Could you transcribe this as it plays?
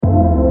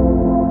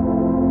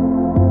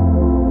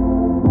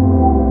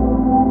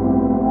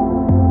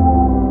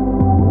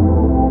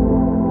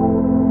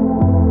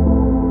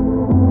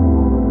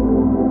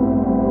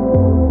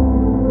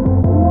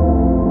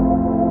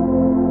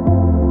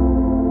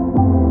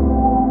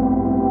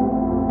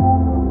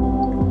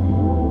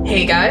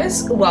Hey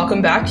guys,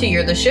 welcome back to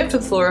You're the Shift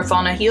with Flora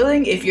Fauna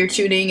Healing. If you're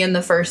tuning in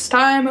the first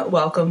time,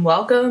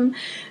 welcome.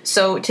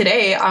 So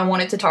today I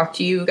wanted to talk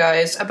to you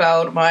guys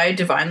about my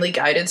divinely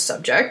guided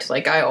subject,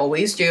 like I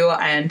always do,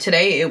 and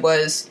today it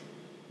was,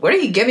 what are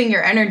you giving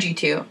your energy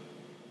to?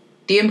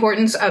 The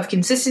importance of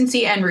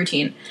consistency and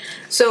routine.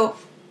 So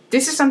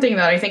this is something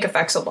that I think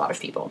affects a lot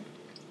of people.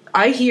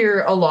 I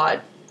hear a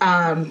lot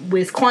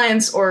with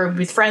clients or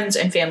with friends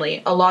and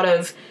family, a lot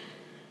of,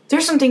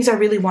 there's some things I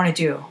really want to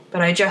do,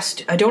 but I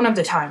don't have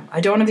the time.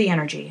 I don't have the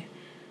energy.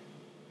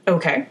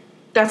 Okay,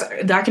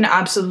 that can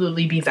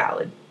absolutely be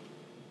valid.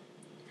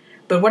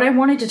 But what I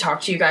wanted to talk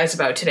to you guys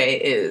about today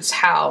is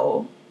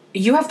how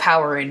you have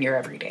power in your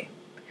everyday.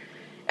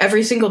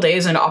 Every single day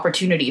is an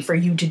opportunity for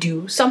you to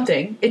do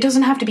something. It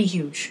doesn't have to be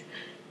huge.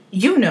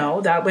 You know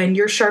that when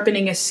you're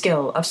sharpening a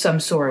skill of some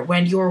sort,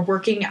 when you're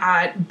working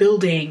at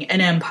building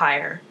an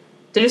empire,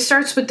 that it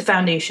starts with the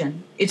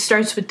foundation. It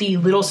starts with the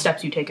little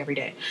steps you take every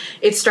day.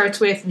 It starts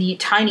with the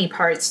tiny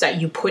parts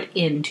that you put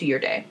into your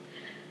day.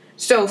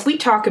 So if we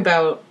talk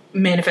about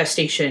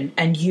manifestation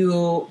and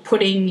you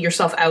putting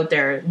yourself out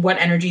there, what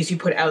energies you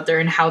put out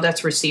there and how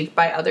that's received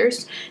by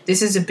others,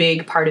 this is a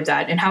big part of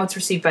that, and how it's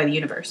received by the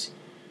universe.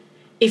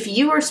 If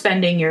you are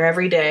spending your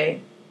everyday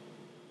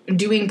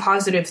doing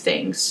positive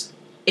things,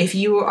 if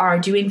you are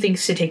doing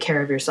things to take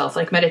care of yourself,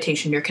 like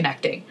meditation, you're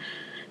connecting,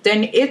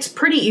 then it's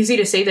pretty easy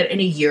to say that in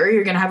a year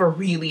you're going to have a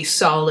really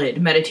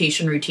solid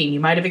meditation routine. You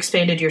might have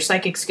expanded your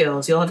psychic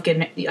skills. You'll have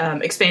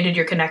expanded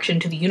your connection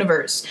to the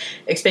universe,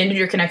 expanded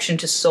your connection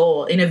to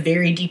soul in a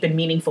very deep and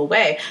meaningful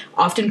way,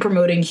 often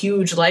promoting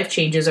huge life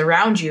changes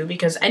around you,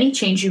 because any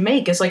change you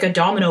make is like a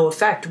domino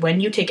effect when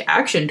you take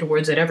action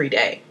towards it every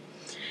day.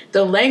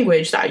 The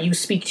language that you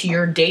speak to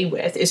your day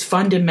with is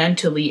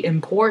fundamentally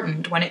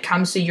important when it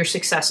comes to your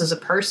success as a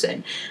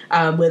person,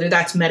 whether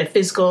that's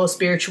metaphysical,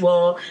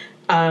 spiritual,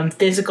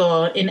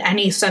 physical, in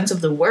any sense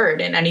of the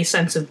word, in any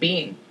sense of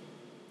being.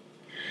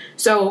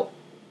 So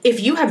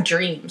if you have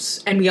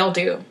dreams, and we all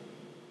do,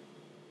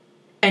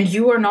 and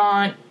you are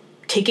not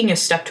taking a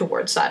step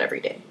towards that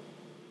every day,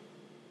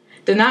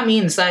 then that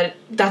means that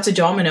that's a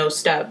domino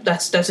step,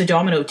 that's a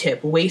domino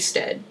tip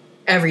wasted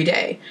every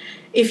day.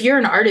 If you're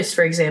an artist,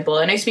 for example,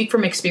 and I speak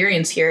from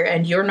experience here,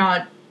 and you're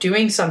not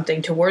doing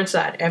something towards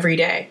that every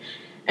day,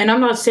 and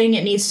I'm not saying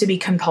it needs to be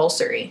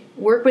compulsory.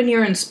 Work when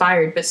you're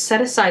inspired, but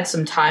set aside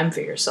some time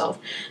for yourself.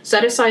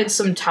 Set aside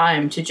some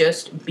time to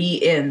just be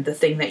in the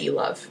thing that you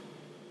love.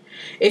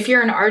 If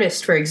you're an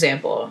artist, for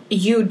example,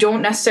 you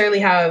don't necessarily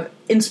have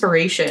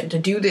inspiration to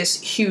do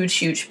this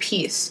huge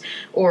piece,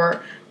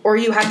 or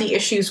you have the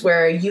issues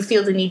where you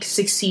feel the need to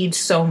succeed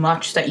so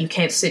much that you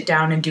can't sit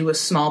down and do a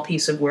small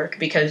piece of work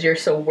because you're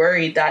so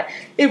worried that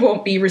it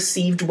won't be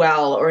received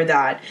well, or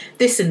that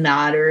this and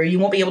that, or you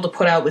won't be able to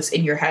put out what's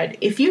in your head.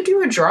 If you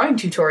do a drawing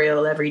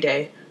tutorial every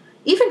day,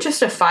 even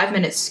just a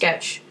 5-minute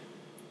sketch,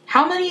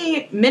 how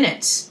many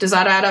minutes does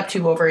that add up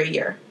to over a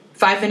year?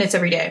 5 minutes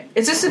every day.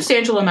 It's a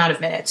substantial amount of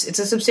minutes. It's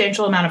a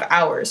substantial amount of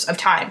hours of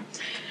time.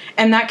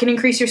 And that can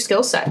increase your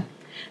skill set.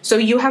 So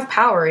you have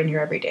power in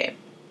your everyday.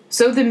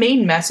 So the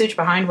main message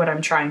behind what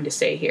I'm trying to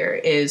say here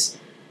is,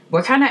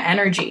 what kind of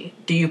energy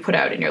do you put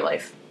out in your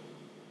life?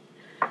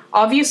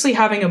 Obviously,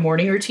 having a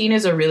morning routine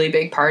is a really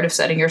big part of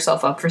setting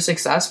yourself up for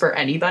success for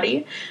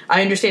anybody.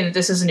 I understand that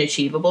this isn't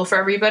achievable for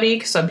everybody,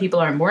 because some people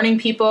are morning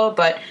people,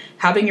 but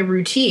having a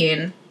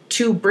routine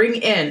to bring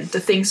in the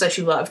things that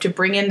you love, to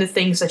bring in the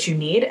things that you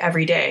need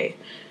every day,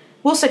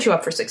 will set you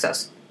up for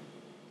success.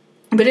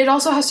 But it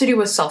also has to do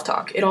with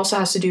self-talk. It also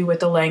has to do with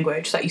the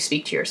language that you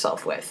speak to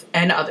yourself with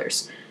and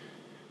others.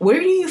 Where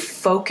do you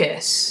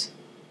focus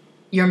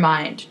your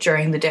mind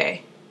during the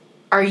day?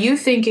 Are you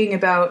thinking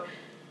about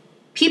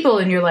people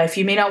in your life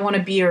you may not want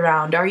to be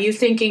around? Are you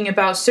thinking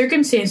about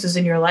circumstances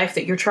in your life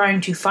that you're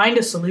trying to find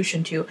a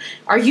solution to?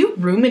 Are you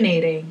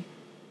ruminating,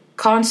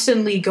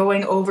 constantly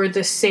going over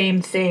the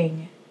same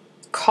thing,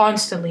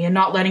 constantly, and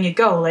not letting it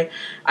go? Like,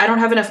 I don't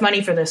have enough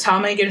money for this. How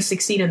am I going to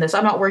succeed in this?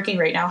 I'm not working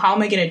right now. How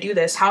am I going to do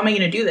this? How am I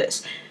going to do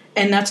this?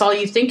 And that's all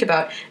you think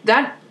about.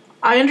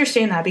 I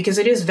understand that, because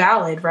it is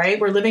valid, right?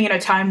 We're living in a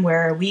time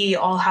where we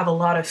all have a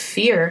lot of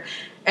fear,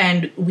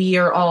 and we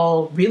are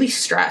all really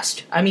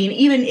stressed. I mean,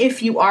 even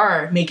if you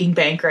are making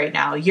bank right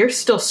now, you're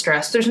still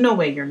stressed. There's no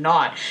way you're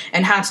not.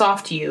 And hats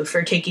off to you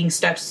for taking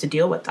steps to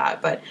deal with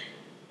that. But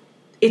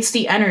it's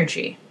the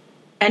energy.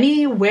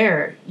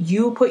 Anywhere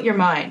you put your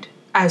mind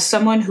as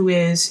someone who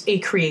is a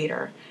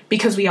creator,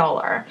 because we all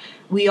are,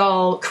 we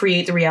all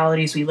create the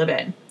realities we live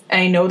in. And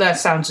I know that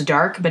sounds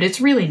dark, but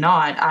it's really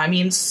not. I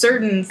mean,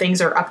 certain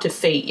things are up to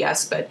fate,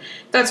 yes, but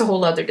that's a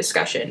whole other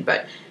discussion.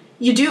 But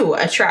you do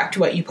attract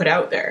what you put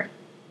out there.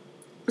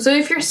 So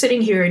if you're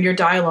sitting here and your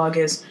dialogue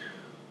is,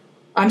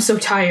 I'm so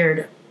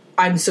tired,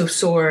 I'm so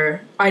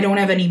sore, I don't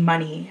have any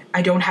money,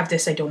 I don't have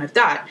this, I don't have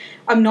that,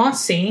 I'm not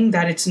saying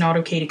that it's not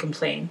okay to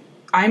complain.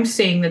 I'm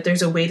saying that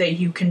there's a way that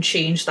you can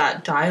change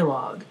that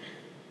dialogue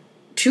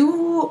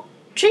to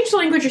change the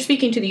language you're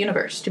speaking to the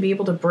universe to be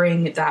able to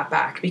bring that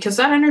back, because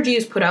that energy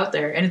is put out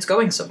there and it's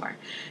going somewhere.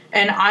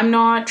 And I'm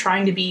not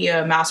trying to be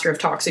a master of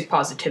toxic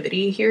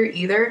positivity here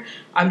either.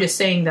 I'm just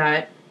saying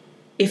that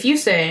if you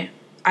say,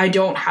 I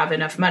don't have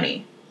enough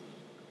money,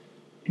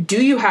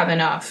 do you have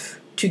enough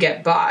to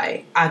get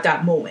by at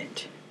that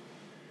moment?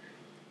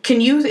 Can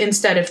you,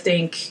 instead of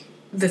think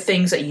the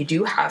things that you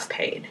do have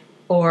paid,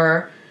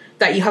 or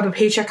that you have a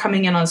paycheck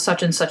coming in on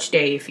such and such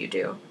day if you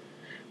do,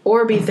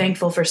 or be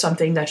thankful for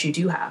something that you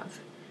do have?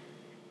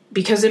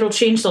 Because it'll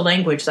change the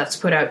language that's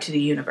put out to the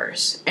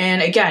universe.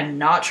 And again,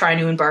 not trying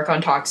to embark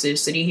on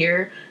toxicity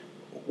here.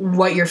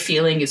 What you're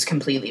feeling is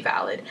completely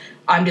valid.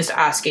 I'm just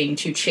asking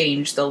to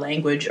change the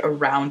language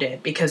around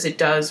it, because it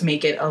does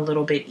make it a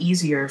little bit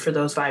easier for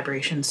those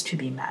vibrations to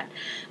be met.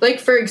 Like,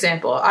 for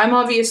example, I'm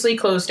obviously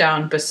closed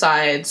down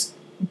besides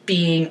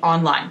being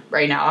online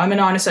right now. I'm a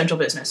non-essential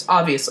business,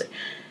 obviously.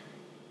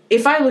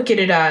 If I look at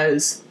it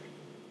as,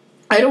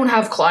 I don't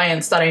have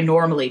clients that I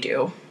normally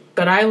do,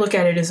 but I look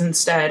at it as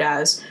instead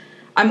as,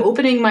 I'm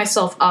opening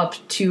myself up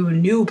to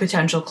new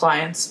potential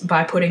clients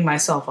by putting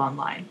myself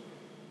online.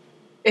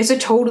 It's a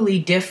totally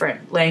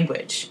different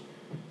language.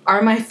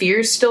 Are my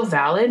fears still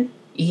valid?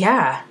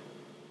 Yeah.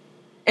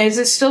 Is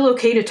it still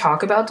okay to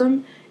talk about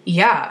them?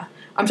 Yeah.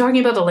 I'm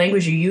talking about the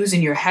language you use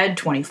in your head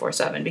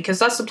 24/7, because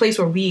that's the place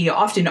where we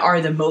often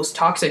are the most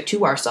toxic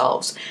to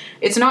ourselves.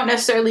 It's not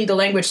necessarily the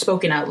language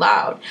spoken out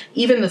loud.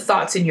 Even the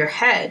thoughts in your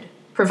head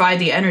provide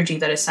the energy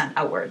that is sent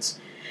outwards.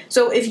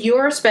 So if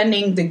you're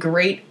spending the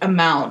great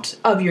amount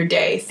of your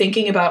day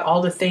thinking about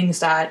all the things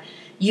that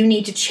you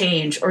need to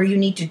change, or you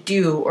need to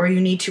do, or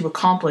you need to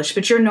accomplish,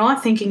 but you're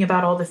not thinking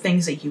about all the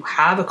things that you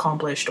have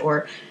accomplished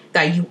or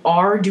that you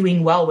are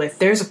doing well with,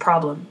 there's a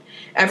problem.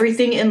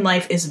 Everything in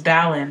life is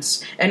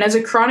balance. And as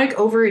a chronic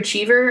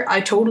overachiever, I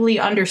totally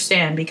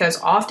understand,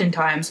 because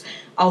oftentimes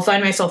I'll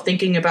find myself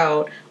thinking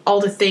about all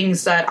the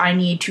things that I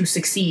need to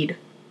succeed,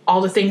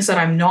 all the things that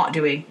I'm not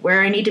doing,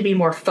 where I need to be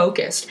more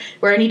focused,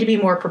 where I need to be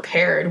more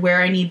prepared,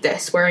 where I need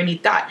this, where I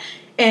need that.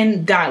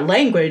 And that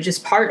language is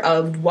part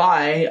of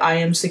why I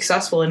am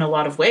successful in a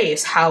lot of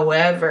ways.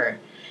 However,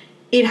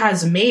 it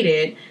has made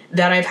it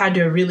that I've had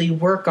to really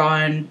work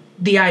on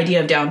the idea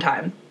of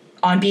downtime,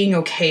 on being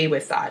okay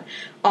with that,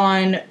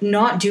 on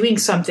not doing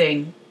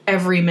something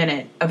every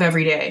minute of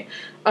every day,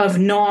 of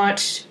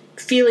not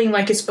feeling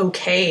like it's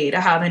okay to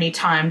have any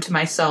time to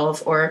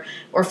myself, or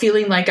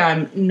feeling like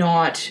I'm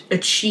not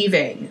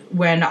achieving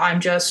when I'm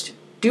just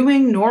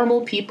doing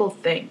normal people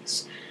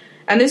things.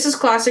 And this is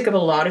classic of a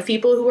lot of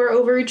people who are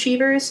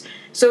overachievers.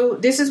 So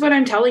this is what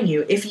I'm telling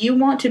you. If you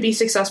want to be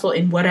successful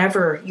in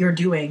whatever you're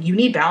doing, you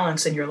need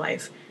balance in your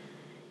life.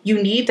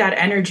 You need that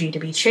energy to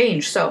be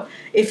changed. So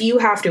if you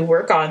have to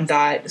work on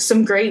that,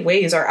 some great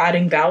ways are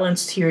adding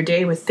balance to your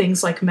day with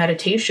things like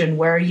meditation,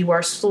 where you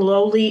are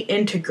slowly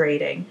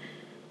integrating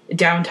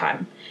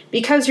downtime.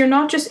 Because you're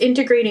not just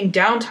integrating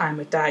downtime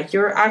with that,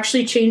 you're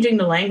actually changing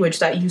the language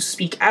that you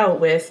speak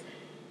out with.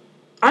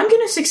 I'm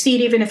going to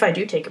succeed even if I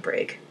do take a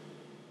break.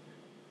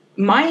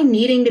 My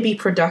needing to be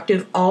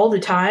productive all the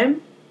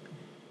time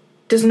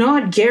does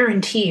not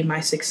guarantee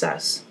my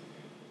success.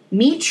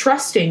 Me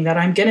trusting that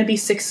I'm going to be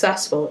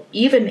successful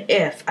even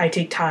if I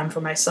take time for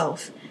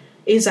myself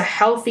is a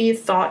healthy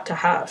thought to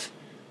have.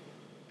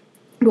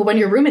 But when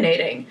you're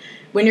ruminating,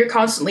 when you're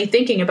constantly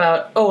thinking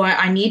about, oh,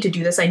 I need to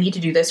do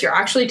this, you're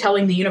actually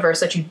telling the universe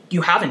that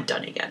you haven't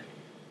done it yet.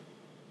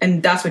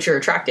 And that's what you're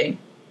attracting,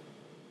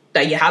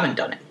 that you haven't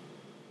done it,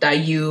 that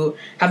you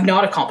have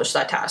not accomplished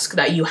that task,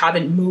 that you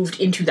haven't moved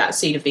into that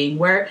state of being,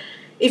 where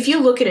if you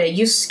look at it,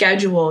 you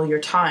schedule your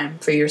time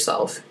for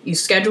yourself, you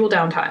schedule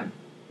downtime,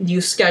 you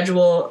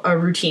schedule a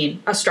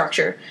routine, a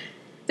structure,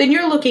 then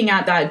you're looking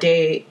at that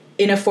day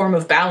in a form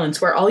of balance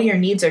where all your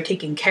needs are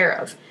taken care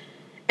of.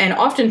 And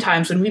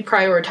oftentimes when we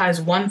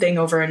prioritize one thing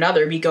over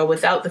another, we go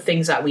without the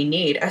things that we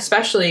need,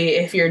 especially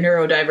if you're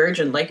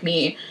neurodivergent like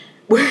me,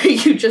 where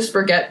you just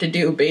forget to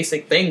do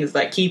basic things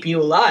that keep you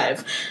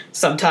alive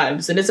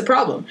sometimes. And it's a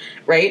problem,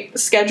 right?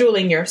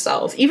 Scheduling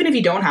yourself, even if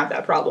you don't have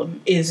that problem,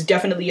 is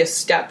definitely a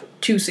step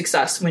to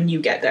success when you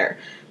get there.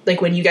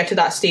 Like when you get to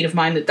that state of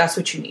mind that that's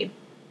what you need.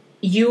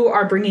 You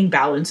are bringing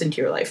balance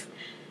into your life.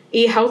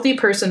 A healthy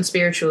person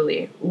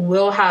spiritually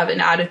will have an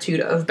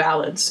attitude of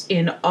balance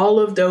in all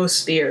of those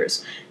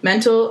spheres: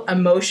 mental,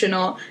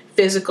 emotional,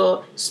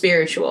 physical,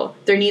 spiritual.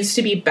 There needs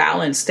to be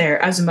balance there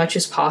as much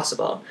as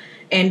possible.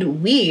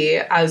 And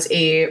we, as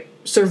a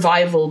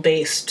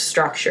survival-based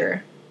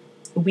structure,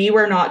 we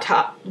were not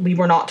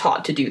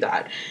taught to do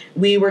that.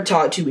 We were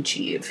taught to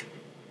achieve.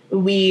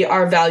 We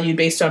are valued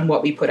based on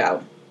what we put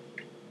out.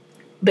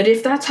 But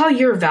if that's how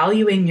you're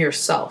valuing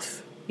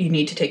yourself, you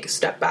need to take a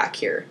step back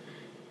here.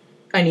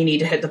 And you need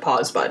to hit the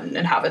pause button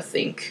and have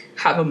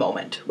a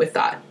moment with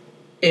that.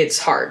 It's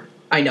hard,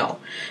 I know.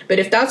 But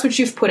if that's what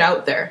you've put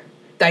out there,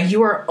 that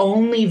you are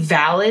only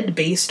valid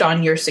based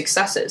on your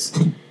successes,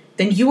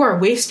 then you are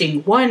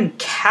wasting one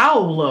cow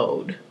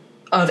load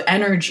of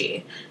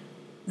energy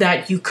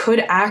that you could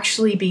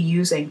actually be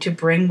using to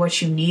bring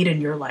what you need in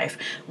your life.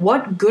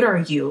 What good are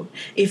you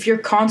if you're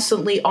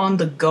constantly on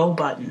the go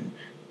button,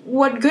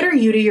 what good are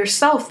you to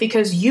yourself?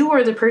 Because you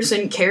are the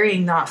person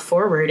carrying that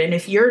forward. And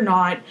if you're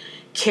not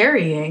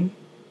carrying,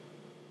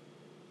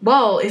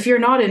 well, if you're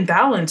not in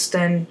balance,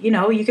 then,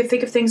 you could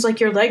think of things like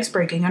your legs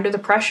breaking under the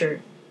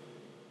pressure.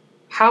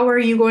 How are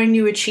you going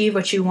to achieve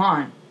what you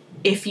want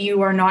if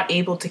you are not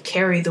able to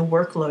carry the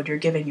workload you're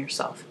giving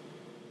yourself?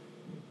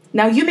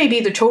 Now, you may be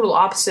the total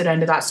opposite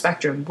end of that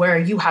spectrum where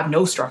you have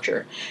no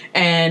structure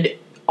and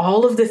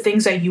all of the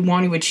things that you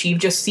want to achieve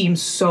just seem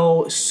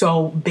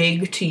so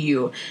big to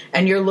you.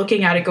 And you're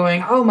looking at it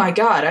going, oh my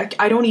God,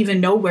 I don't even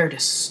know where to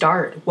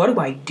start. What do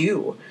I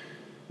do?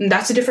 And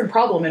that's a different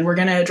problem, and we're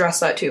going to address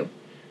that too.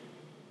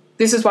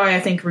 This is why I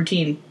think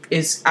routine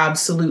is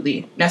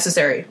absolutely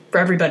necessary for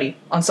everybody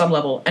on some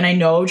level. And I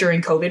know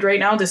during COVID right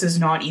now, this is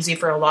not easy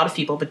for a lot of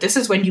people, but this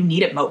is when you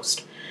need it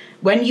most.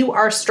 When you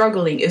are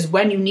struggling is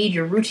when you need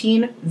your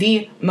routine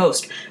the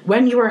most.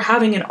 When you are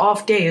having an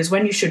off day is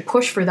when you should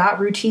push for that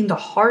routine the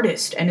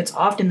hardest. And it's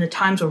often the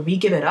times where we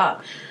give it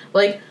up.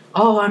 Like,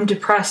 oh, I'm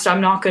depressed,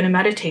 I'm not going to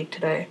meditate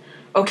today.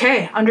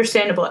 Okay,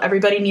 understandable.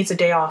 Everybody needs a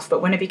day off.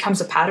 But when it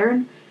becomes a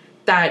pattern,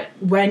 that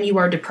when you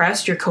are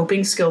depressed, your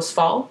coping skills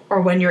fall,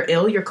 or when you're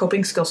ill, your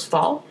coping skills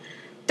fall,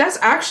 that's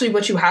actually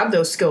what you have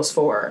those skills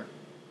for.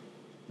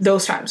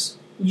 Those times.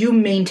 You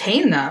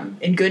maintain them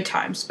in good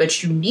times,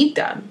 but you need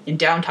them in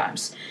down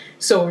times.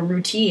 So a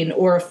routine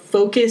or a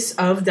focus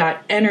of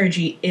that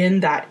energy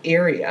in that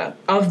area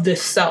of the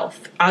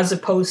self, as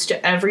opposed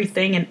to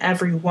everything and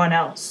everyone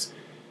else,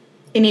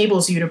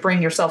 enables you to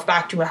bring yourself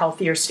back to a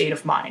healthier state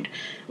of mind,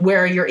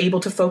 where you're able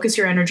to focus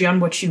your energy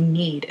on what you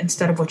need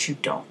instead of what you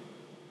don't.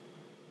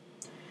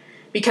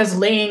 Because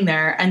laying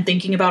there and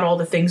thinking about all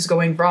the things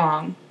going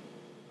wrong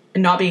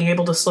and not being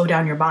able to slow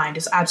down your mind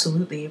is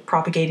absolutely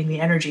propagating the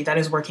energy that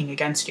is working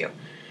against you.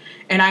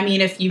 And I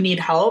mean, if you need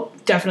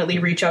help, definitely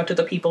reach out to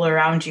the people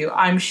around you.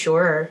 I'm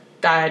sure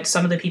that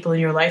some of the people in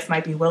your life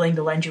might be willing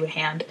to lend you a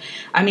hand.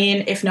 I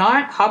mean, if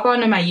not, hop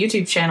onto my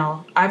YouTube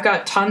channel. I've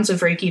got tons of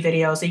Reiki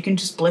videos that you can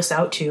just bliss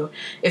out to.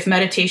 If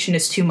meditation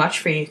is too much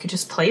for you, you can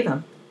just play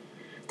them.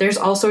 There's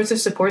all sorts of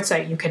supports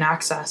that you can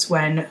access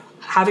when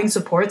having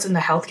supports in the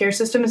healthcare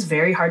system is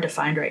very hard to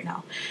find right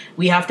now.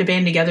 We have to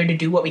band together to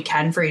do what we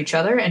can for each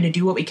other and to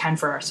do what we can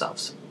for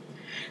ourselves.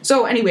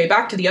 So anyway,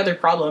 back to the other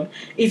problem.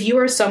 If you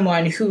are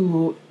someone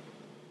who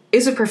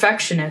is a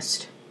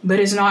perfectionist but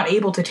is not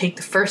able to take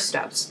the first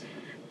steps,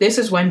 this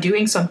is when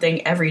doing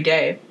something every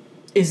day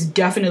is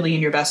definitely in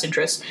your best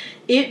interest.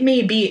 It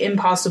may be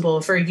impossible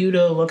for you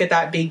to look at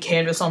that big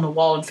canvas on the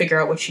wall and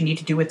figure out what you need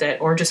to do with it,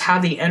 or just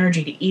have the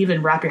energy to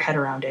even wrap your head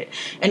around it.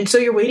 And so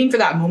you're waiting for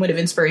that moment of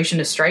inspiration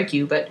to strike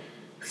you, but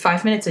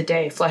 5 minutes a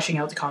day fleshing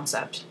out the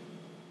concept.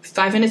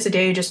 5 minutes a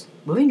day just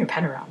moving your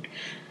pen around.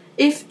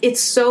 If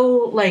it's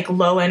so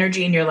low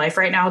energy in your life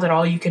right now that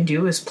all you can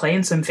do is play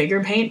in some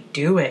figure paint,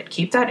 do it.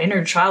 Keep that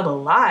inner child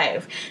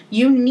alive.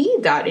 You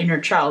need that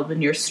inner child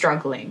when you're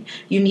struggling.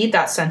 You need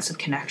that sense of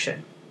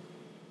connection.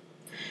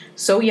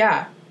 So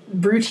yeah,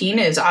 routine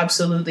is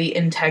absolutely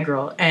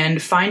integral,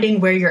 and finding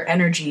where your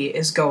energy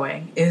is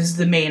going is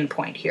the main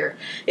point here.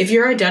 If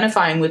you're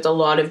identifying with a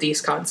lot of these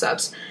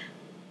concepts,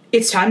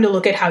 it's time to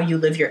look at how you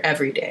live your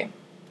everyday.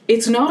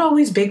 It's not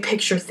always big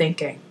picture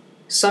thinking.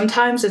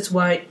 Sometimes it's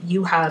what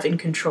you have in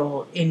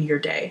control in your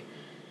day.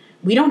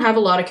 We don't have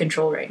a lot of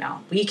control right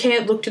now. We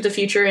can't look to the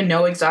future and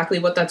know exactly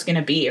what that's going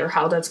to be or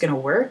how that's going to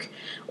work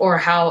or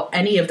how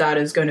any of that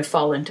is going to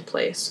fall into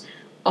place.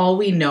 All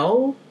we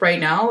know right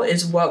now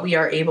is what we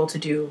are able to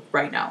do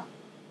right now.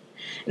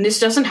 And this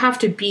doesn't have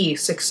to be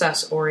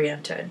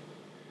success-oriented.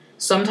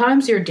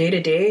 Sometimes your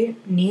day-to-day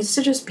needs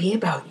to just be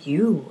about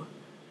you.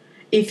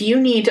 If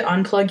you need to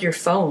unplug your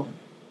phone,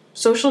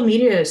 social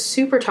media is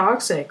super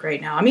toxic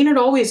right now. I mean, it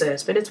always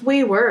is, but it's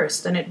way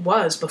worse than it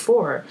was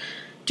before,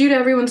 due to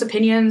everyone's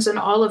opinions and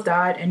all of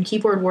that, and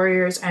keyboard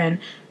warriors and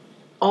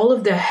all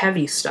of the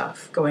heavy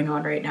stuff going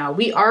on right now.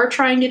 We are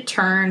trying to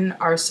turn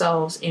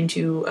ourselves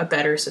into a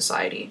better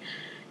society.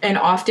 And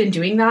often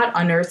doing that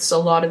unearths a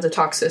lot of the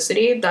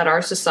toxicity that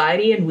our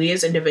society and we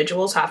as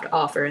individuals have to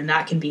offer, and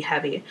that can be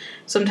heavy.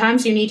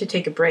 Sometimes you need to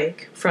take a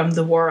break from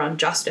the war on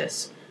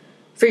justice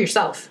for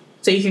yourself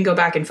so you can go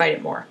back and fight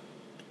it more.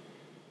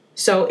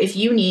 So if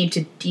you need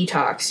to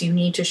detox, you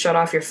need to shut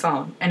off your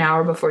phone an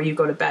hour before you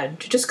go to bed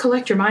to just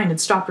collect your mind and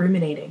stop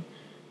ruminating.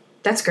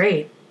 That's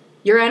great.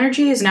 Your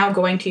energy is now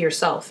going to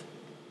yourself.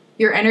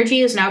 Your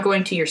energy is now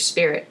going to your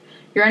spirit.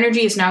 Your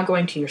energy is now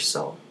going to your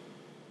soul.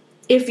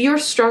 If you're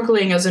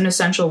struggling as an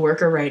essential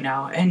worker right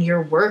now and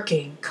you're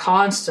working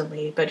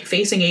constantly but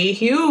facing a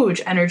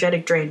huge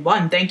energetic drain,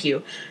 one, thank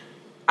you.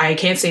 I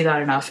can't say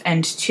that enough.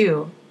 And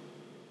two,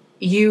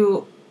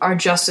 you are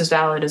just as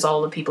valid as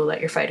all the people that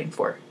you're fighting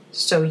for.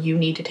 So you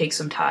need to take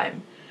some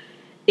time.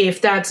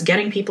 If that's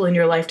getting people in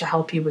your life to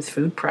help you with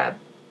food prep,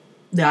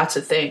 that's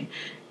a thing.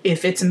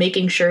 If it's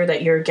making sure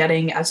that you're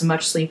getting as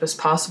much sleep as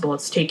possible,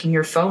 it's taking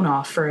your phone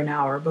off for an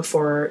hour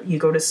before you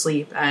go to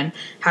sleep and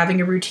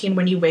having a routine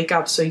when you wake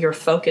up so you're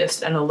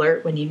focused and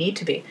alert when you need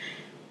to be.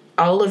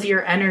 All of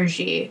your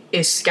energy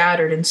is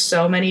scattered in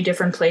so many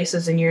different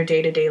places in your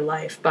day-to-day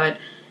life, but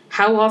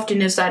How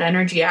often is that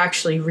energy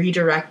actually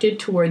redirected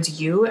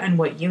towards you and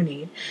what you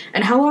need?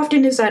 And how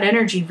often is that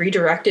energy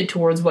redirected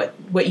towards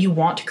what you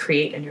want to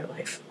create in your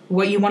life,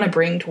 what you want to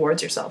bring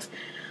towards yourself?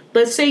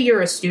 Let's say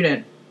you're a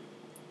student,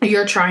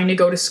 you're trying to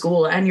go to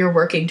school and you're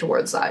working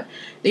towards that.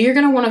 Then you're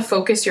going to want to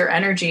focus your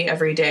energy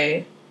every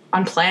day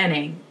on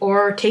planning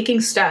or taking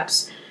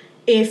steps.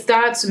 If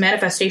that's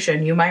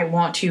manifestation, you might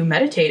want to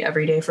meditate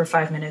every day for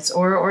 5 minutes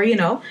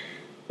or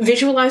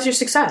visualize your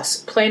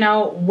success, plan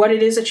out what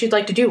it is that you'd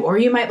like to do, or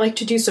you might like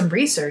to do some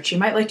research, you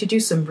might like to do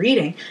some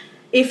reading.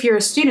 If you're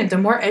a student, the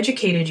more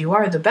educated you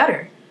are, the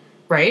better,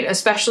 right?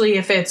 Especially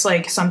if it's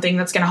like something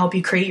that's going to help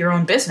you create your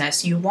own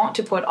business. You want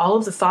to put all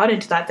of the thought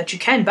into that you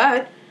can,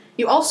 but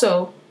you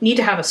also need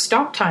to have a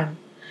stop time.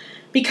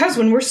 Because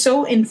when we're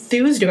so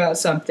enthused about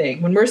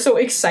something, when we're so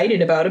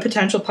excited about a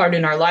potential part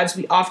in our lives,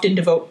 we often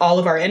devote all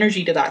of our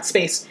energy to that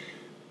space.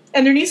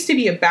 And there needs to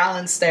be a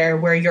balance there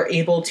where you're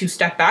able to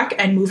step back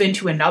and move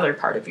into another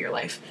part of your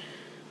life.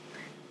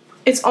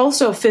 It's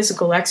also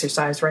physical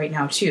exercise right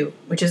now, too,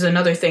 which is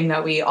another thing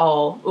that we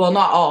all, well,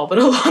 not all, but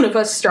a lot of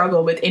us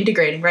struggle with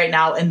integrating right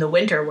now in the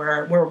winter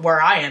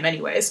where I am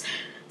anyways,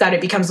 that it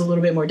becomes a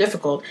little bit more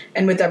difficult.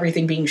 And with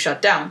everything being shut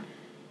down,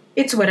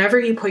 it's whatever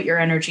you put your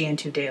energy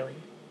into daily.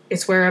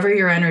 It's wherever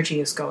your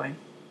energy is going.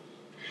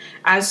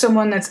 As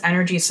someone that's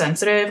energy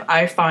sensitive,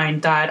 I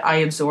find that I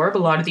absorb a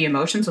lot of the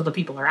emotions of the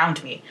people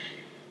around me.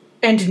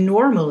 And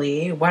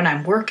normally, when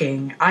I'm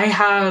working, I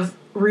have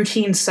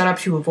routines set up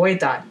to avoid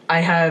that.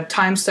 I have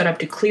time set up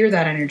to clear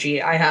that energy.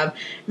 I have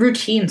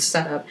routines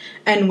set up.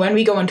 And when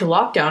we go into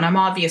lockdown, I'm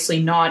obviously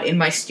not in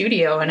my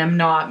studio and I'm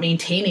not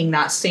maintaining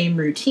that same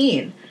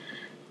routine.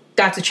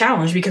 That's a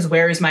challenge because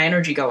where is my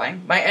energy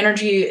going? My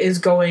energy is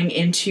going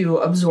into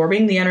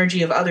absorbing the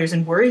energy of others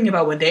and worrying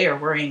about what they are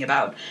worrying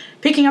about,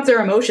 picking up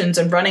their emotions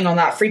and running on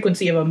that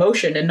frequency of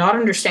emotion and not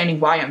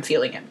understanding why I'm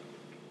feeling it.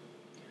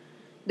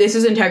 This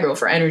is integral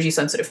for energy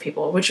sensitive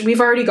people, which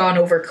we've already gone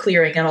over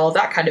clearing and all of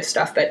that kind of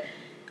stuff. But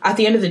at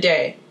the end of the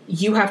day,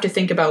 you have to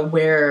think about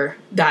where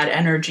that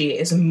energy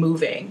is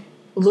moving.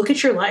 Look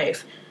at your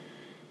life.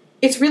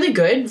 It's really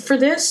good for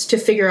this to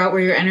figure out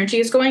where your energy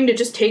is going, to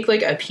just take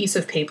like a piece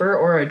of paper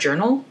or a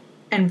journal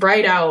and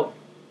write out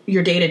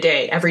your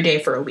day-to-day every day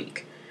for a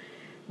week.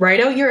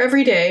 Write out your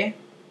everyday,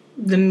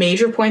 the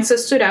major points that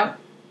stood out,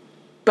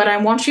 but I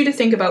want you to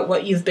think about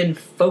what you've been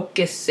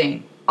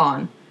focusing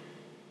on.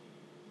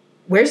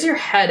 Where's your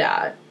head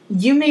at?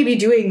 You may be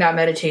doing that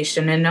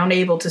meditation and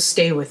unable to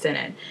stay within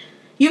it.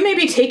 You may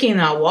be taking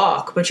that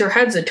walk, but your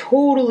head's a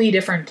totally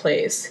different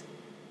place.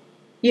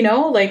 You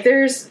know, like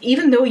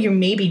even though you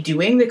may be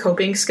doing the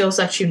coping skills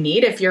that you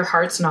need, if your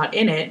heart's not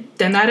in it,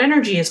 then that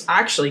energy is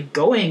actually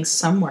going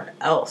somewhere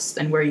else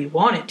than where you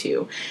want it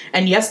to.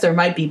 And yes, there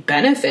might be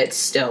benefits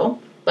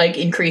still, like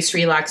increased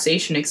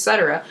relaxation,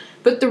 etc.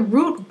 But the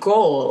root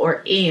goal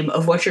or aim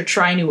of what you're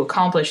trying to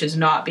accomplish is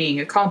not being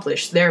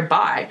accomplished.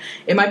 Thereby,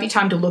 it might be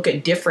time to look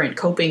at different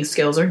coping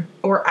skills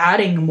or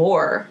adding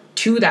more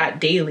to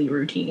that daily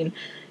routine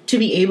to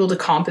be able to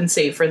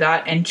compensate for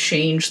that and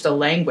change the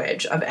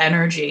language of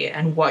energy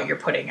and what you're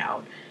putting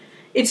out.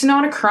 It's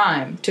not a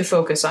crime to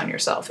focus on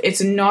yourself. It's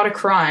not a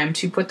crime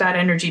to put that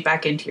energy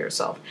back into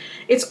yourself.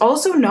 It's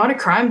also not a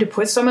crime to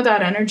put some of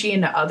that energy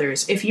into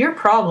others. If your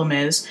problem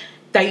is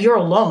that you're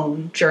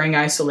alone during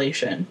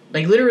isolation,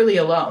 like literally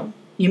alone,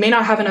 you may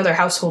not have another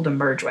household to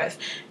merge with,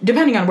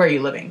 depending on where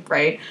you're living,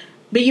 right?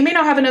 But you may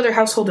not have another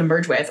household to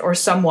merge with or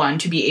someone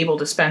to be able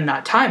to spend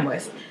that time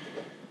with.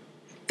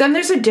 Then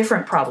there's a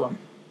different problem.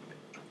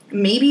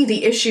 Maybe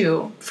the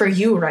issue for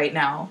you right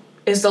now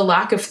is the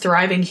lack of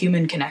thriving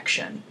human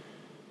connection.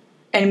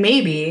 And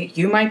maybe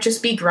you might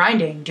just be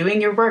grinding, doing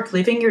your work,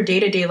 living your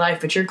day-to-day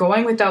life, but you're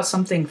going without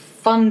something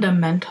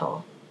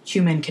fundamental,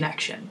 human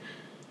connection.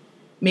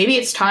 Maybe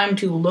it's time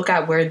to look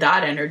at where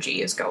that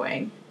energy is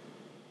going.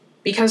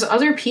 Because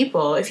other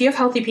people, if you have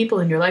healthy people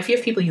in your life, you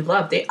have people you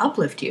love, they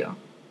uplift you.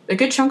 A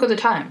good chunk of the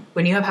time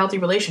when you have healthy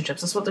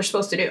relationships, that's what they're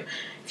supposed to do.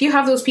 If you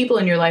have those people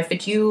in your life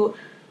that you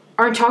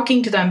aren't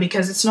talking to them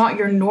because it's not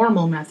your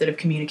normal method of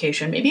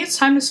communication, maybe it's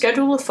time to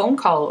schedule a phone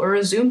call or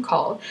a Zoom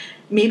call.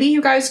 Maybe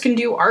you guys can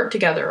do art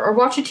together or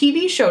watch a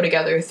TV show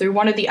together through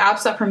one of the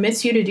apps that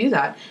permits you to do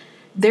that.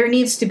 There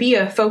needs to be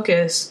a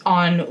focus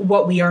on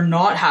what we are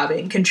not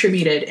having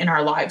contributed in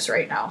our lives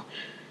right now.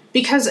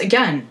 Because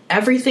again,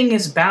 everything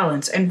is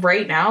balance. And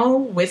right now,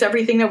 with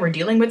everything that we're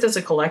dealing with as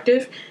a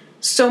collective,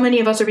 so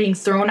many of us are being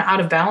thrown out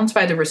of balance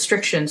by the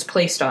restrictions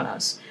placed on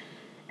us.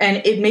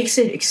 And it makes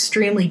it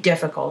extremely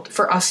difficult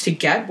for us to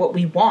get what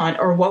we want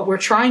or what we're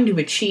trying to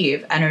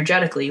achieve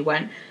energetically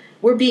when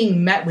we're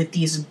being met with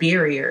these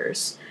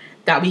barriers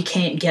that we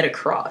can't get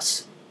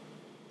across.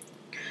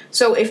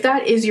 So if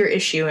that is your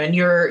issue and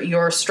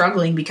you're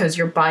struggling because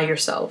you're by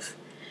yourself,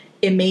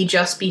 it may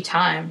just be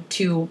time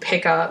to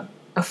pick up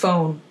a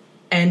phone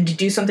and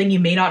do something you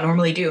may not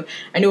normally do.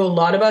 I know a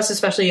lot of us,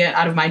 especially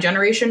out of my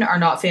generation, are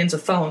not fans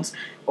of phones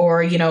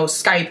or,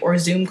 Skype or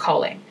Zoom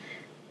calling.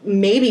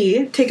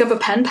 Maybe take up a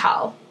pen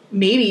pal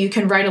Maybe you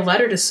can write a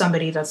letter to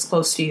somebody that's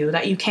close to you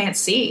that you can't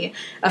see,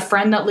 a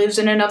friend that lives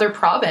in another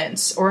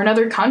province or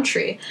another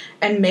country,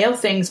 and mail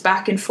things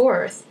back and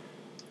forth.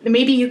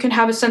 Maybe you can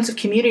have a sense of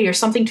community or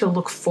something to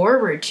look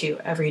forward to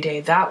every day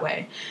that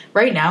way.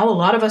 Right now, a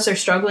lot of us are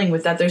struggling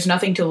with that. There's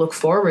nothing to look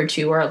forward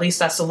to, or at least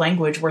that's the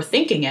language we're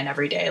thinking in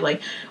every day.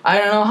 Like, I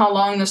don't know how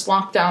long this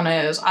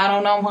lockdown is. I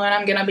don't know when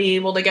I'm going to be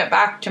able to get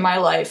back to my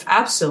life.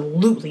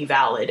 Absolutely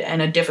valid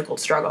and a difficult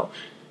struggle.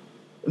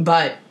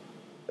 But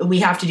we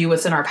have to do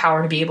what's in our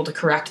power to be able to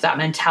correct that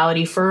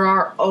mentality for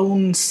our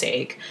own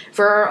sake,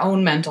 for our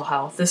own mental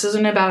health. This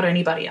isn't about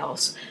anybody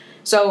else.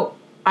 So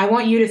I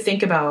want you to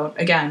think about,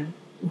 again,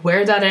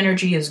 where that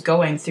energy is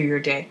going through your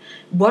day.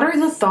 What are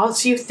the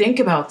thoughts you think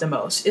about the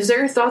most? Is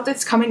there a thought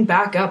that's coming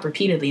back up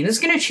repeatedly? And this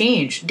is going to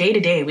change day to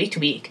day, week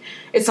to week.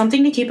 It's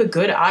something to keep a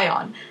good eye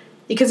on.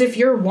 Because if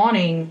you're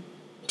wanting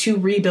to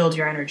rebuild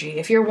your energy,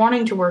 if you're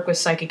wanting to work with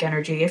psychic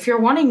energy, if you're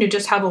wanting to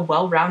just have a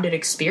well-rounded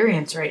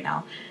experience right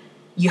now,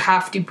 you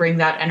have to bring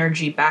that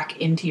energy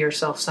back into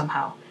yourself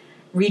somehow.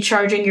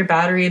 Recharging your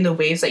battery in the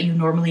ways that you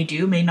normally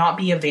do may not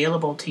be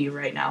available to you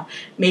right now.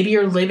 Maybe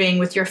you're living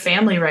with your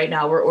family right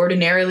now where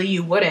ordinarily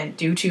you wouldn't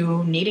due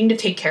to needing to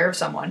take care of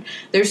someone.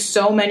 There's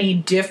so many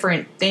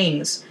different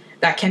things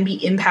that can be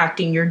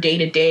impacting your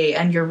day-to-day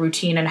and your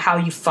routine and how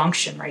you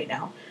function right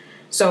now.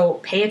 So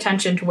pay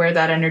attention to where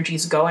that energy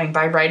is going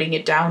by writing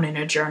it down in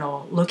a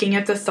journal, looking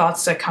at the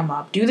thoughts that come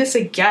up. Do this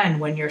again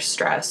when you're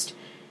stressed.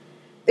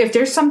 If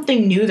there's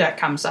something new that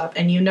comes up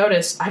and you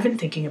notice, I've been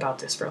thinking about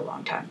this for a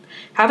long time,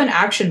 have an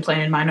action plan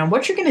in mind on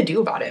what you're going to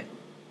do about it.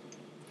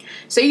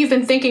 Say you've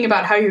been thinking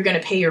about how you're going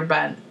to pay your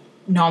rent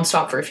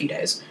nonstop for a few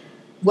days.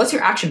 What's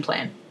your action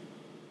plan?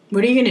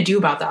 What are you going to do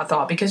about that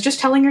thought? Because just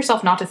telling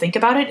yourself not to think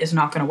about it is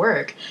not going to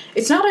work.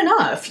 It's not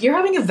enough. You're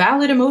having a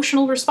valid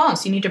emotional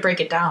response. You need to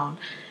break it down.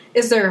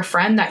 Is there a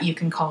friend that you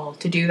can call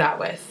to do that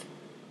with?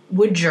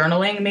 Would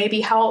journaling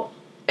maybe help?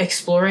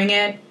 Exploring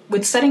it?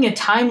 Would setting a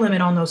time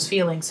limit on those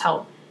feelings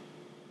help?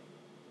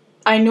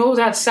 I know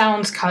that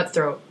sounds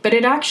cutthroat, but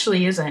it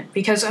actually isn't,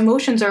 because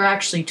emotions are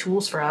actually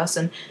tools for us,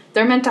 and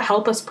they're meant to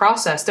help us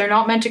process. They're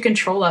not meant to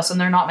control us,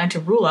 and they're not meant to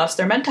rule us.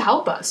 They're meant to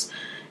help us.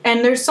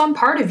 And there's some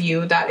part of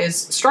you that is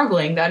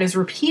struggling, that is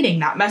repeating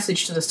that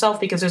message to the self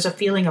because there's a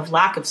feeling of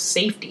lack of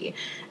safety.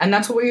 And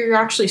that's what you're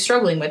actually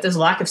struggling with, is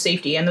lack of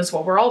safety, and that's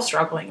what we're all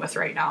struggling with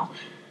right now.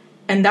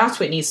 And that's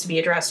what needs to be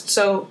addressed.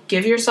 So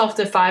give yourself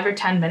the 5 or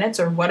 10 minutes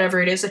or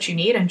whatever it is that you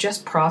need and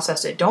just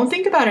process it. Don't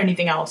think about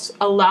anything else.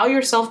 Allow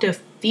yourself to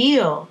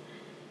feel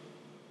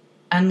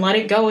and let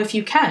it go if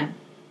you can,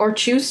 or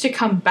choose to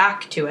come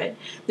back to it.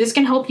 This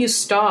can help you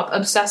stop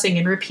obsessing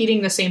and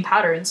repeating the same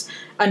patterns.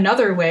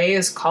 Another way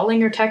is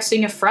calling or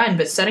texting a friend,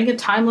 but setting a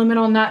time limit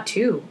on that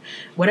too.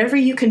 Whatever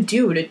you can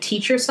do to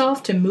teach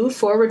yourself to move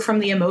forward from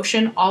the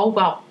emotion, all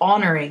while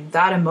honoring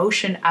that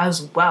emotion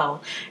as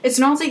well. It's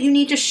not that you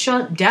need to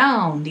shut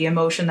down the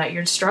emotion that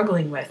you're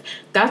struggling with.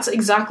 That's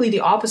exactly the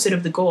opposite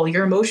of the goal.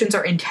 Your emotions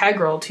are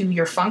integral to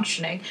your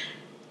functioning.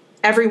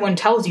 Everyone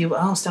tells you,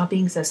 oh, stop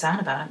being so sad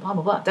about it, blah,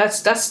 blah, blah.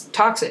 That's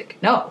toxic.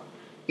 No.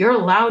 You're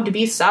allowed to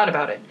be sad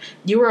about it.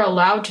 You are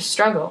allowed to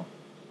struggle.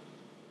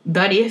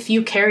 But if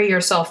you carry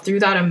yourself through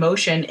that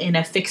emotion in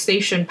a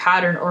fixation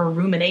pattern or a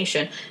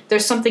rumination,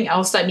 there's something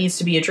else that needs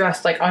to be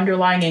addressed, like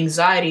underlying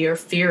anxiety or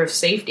fear of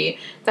safety,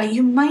 that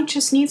you might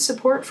just need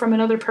support from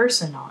another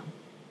person on.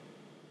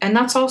 And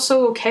that's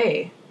also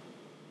okay.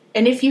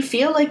 And if you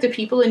feel like the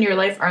people in your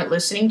life aren't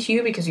listening to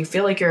you because you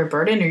feel like you're a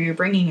burden or you're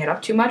bringing it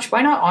up too much,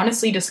 why not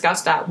honestly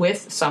discuss that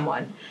with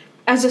someone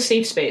as a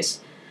safe space?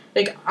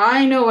 Like,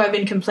 I know I've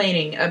been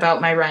complaining about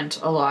my rent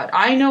a lot.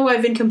 I know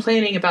I've been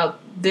complaining about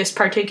this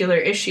particular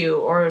issue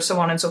or so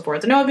on and so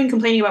forth. I know I've been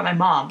complaining about my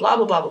mom, blah,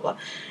 blah, blah, blah, blah.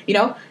 You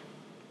know?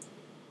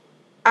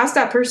 Ask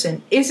that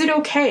person, is it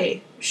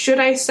okay? Should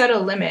I set a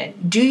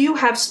limit? Do you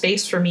have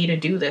space for me to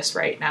do this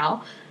right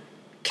now?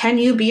 Can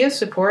you be a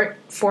support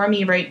for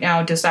me right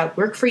now? Does that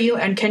work for you?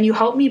 And can you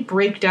help me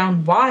break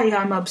down why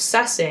I'm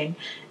obsessing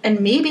and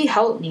maybe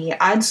help me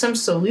add some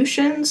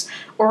solutions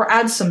or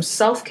add some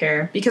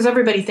self-care, because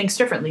everybody thinks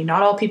differently.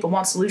 Not all people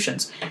want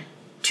solutions,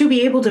 to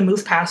be able to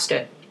move past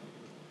it.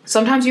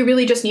 Sometimes you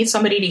really just need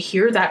somebody to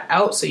hear that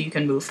out so you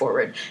can move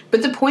forward.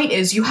 But the point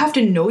is, you have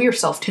to know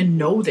yourself to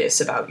know this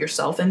about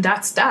yourself, and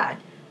that's that.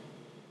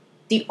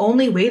 The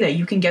only way that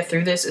you can get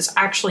through this is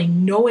actually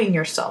knowing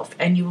yourself,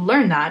 and you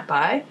learn that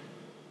by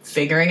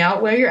figuring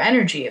out where your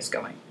energy is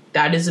going.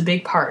 That is a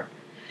big part.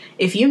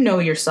 If you know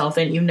yourself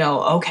and you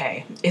know,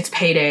 okay, it's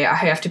payday, I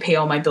have to pay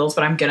all my bills,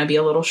 but I'm going to be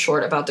a little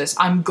short about this,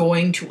 I'm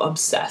going to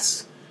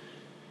obsess,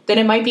 then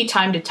it might be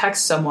time to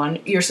text someone,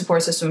 your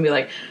support system, and be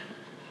like,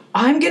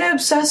 I'm going to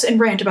obsess and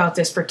rant about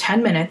this for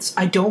 10 minutes.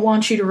 I don't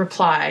want you to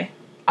reply.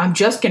 I'm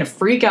just going to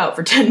freak out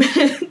for 10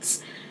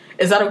 minutes.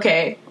 Is that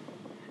okay?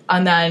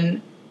 And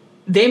then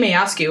they may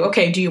ask you,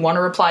 okay, do you want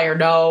to reply or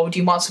no? Do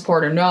you want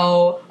support or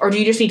no? Or do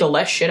you just need to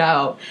let shit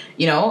out?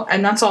 You know,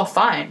 and that's all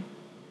fine.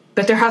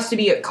 But there has to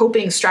be a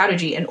coping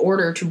strategy in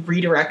order to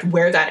redirect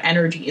where that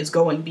energy is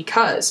going,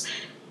 because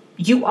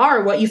You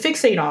are what you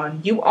fixate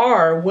on. You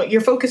are what you're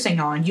focusing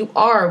on. You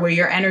are where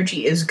your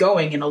energy is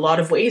going in a lot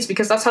of ways,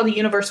 because that's how the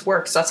universe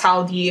works. That's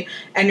how the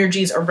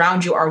energies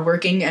around you are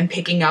working and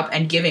picking up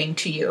and giving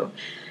to you.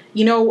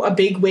 You know, a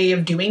big way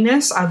of doing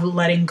this, of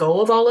letting go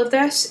of all of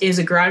this, is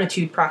a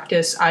gratitude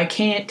practice. I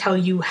can't tell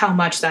you how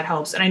much that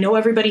helps. And I know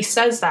everybody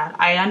says that.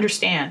 I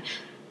understand.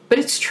 But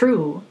it's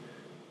true.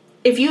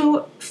 If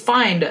you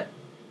find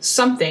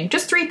something,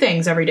 just 3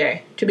 things every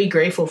day to be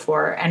grateful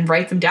for, and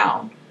write them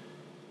down,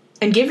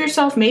 and give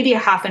yourself maybe a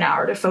half an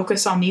hour to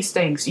focus on these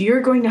things,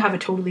 you're going to have a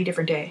totally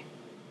different day.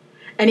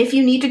 And if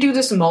you need to do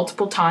this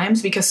multiple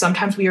times, because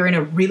sometimes we are in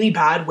a really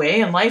bad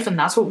way in life and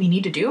that's what we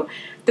need to do,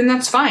 then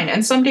that's fine.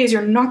 And some days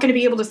you're not going to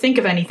be able to think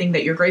of anything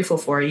that you're grateful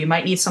for. You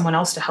might need someone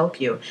else to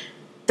help you.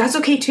 That's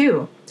okay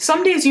too.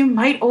 Some days you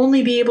might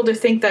only be able to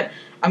think that,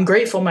 I'm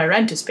grateful my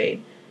rent is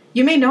paid.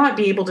 You may not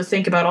be able to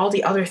think about all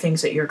the other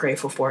things that you're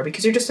grateful for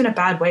because you're just in a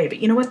bad way. But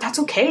you know what? That's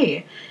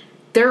okay.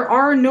 There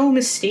are no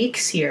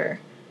mistakes here.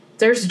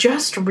 There's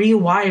just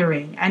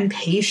rewiring and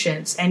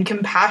patience and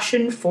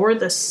compassion for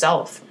the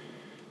self.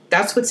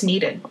 That's what's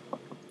needed.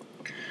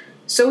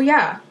 So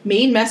yeah,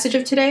 main message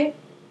of today,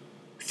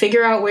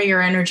 figure out where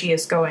your energy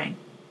is going.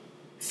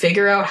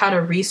 Figure out how to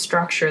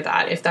restructure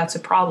that if that's a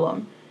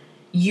problem.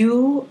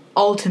 You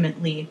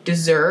ultimately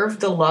deserve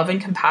the love and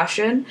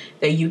compassion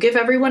that you give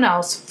everyone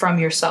else from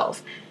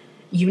yourself.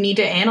 You need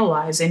to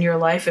analyze in your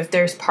life if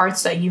there's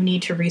parts that you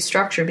need to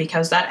restructure,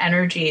 because that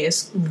energy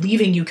is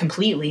leaving you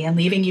completely and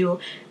leaving you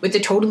with a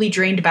totally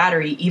drained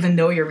battery, even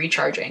though you're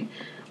recharging.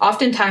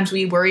 Oftentimes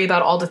we worry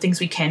about all the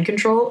things we can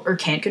control or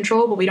can't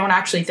control, but we don't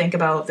actually think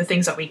about the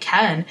things that we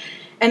can.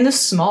 And the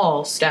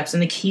small steps,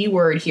 and the key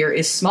word here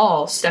is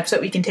small steps,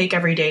 that we can take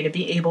every day to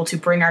be able to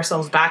bring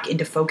ourselves back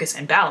into focus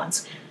and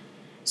balance.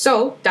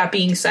 So, that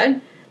being said,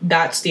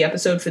 that's the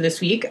episode for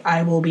this week.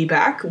 I will be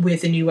back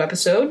with a new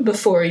episode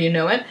before you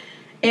know it.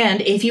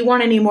 And if you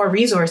want any more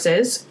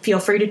resources, feel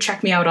free to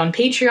check me out on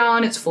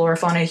Patreon. It's Flora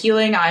Fauna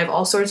Healing. I have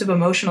all sorts of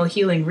emotional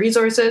healing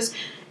resources.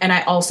 And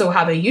I also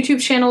have a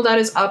YouTube channel that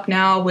is up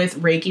now with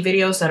Reiki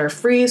videos that are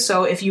free.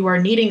 So if you are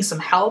needing some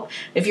help,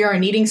 if you are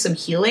needing some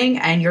healing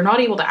and you're not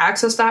able to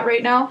access that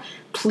right now,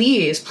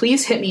 please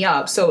hit me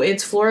up. So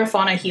it's Flora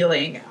Fauna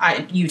Healing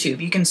at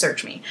YouTube. You can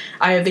search me.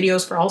 I have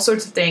videos for all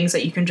sorts of things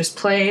that you can just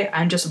play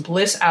and just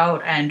bliss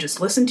out and just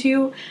listen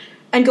to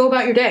and go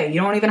about your day. You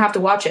don't even have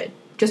to watch it.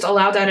 Just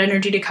allow that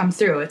energy to come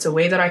through. It's a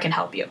way that I can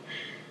help you.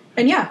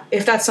 And yeah,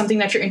 if that's something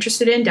that you're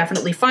interested in,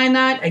 definitely find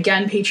that.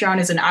 Again, Patreon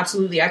is an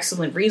absolutely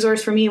excellent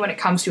resource for me when it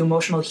comes to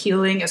emotional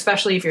healing,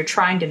 especially if you're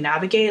trying to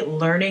navigate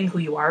learning who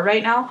you are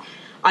right now.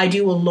 I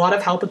do a lot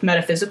of help with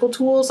metaphysical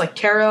tools like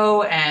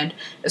tarot and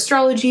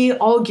astrology,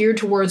 all geared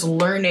towards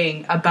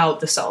learning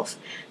about the self.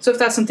 So if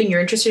that's something you're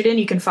interested in,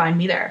 you can find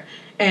me there.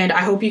 And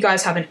I hope you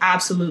guys have an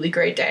absolutely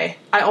great day.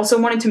 I also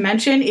wanted to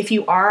mention, if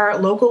you are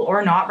local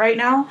or not right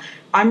now,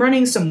 I'm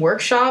running some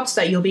workshops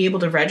that you'll be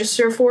able to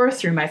register for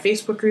through my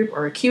Facebook group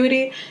or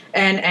Acuity,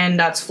 and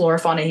that's Flora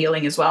Fauna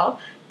Healing as well,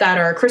 that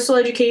are crystal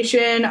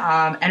education,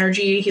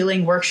 energy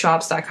healing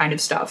workshops, that kind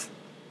of stuff.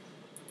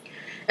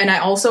 And I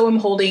also am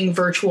holding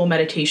virtual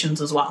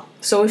meditations as well.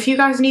 So if you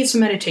guys need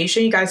some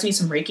meditation, you guys need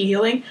some Reiki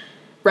healing,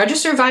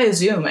 register via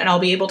Zoom and I'll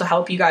be able to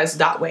help you guys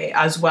that way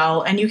as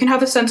well. And you can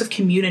have a sense of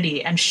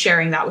community and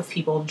sharing that with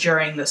people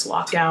during this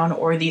lockdown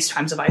or these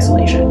times of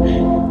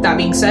isolation. That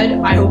being said,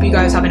 I hope you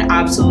guys have an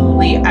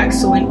absolutely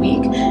excellent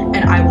week and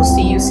I will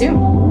see you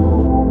soon.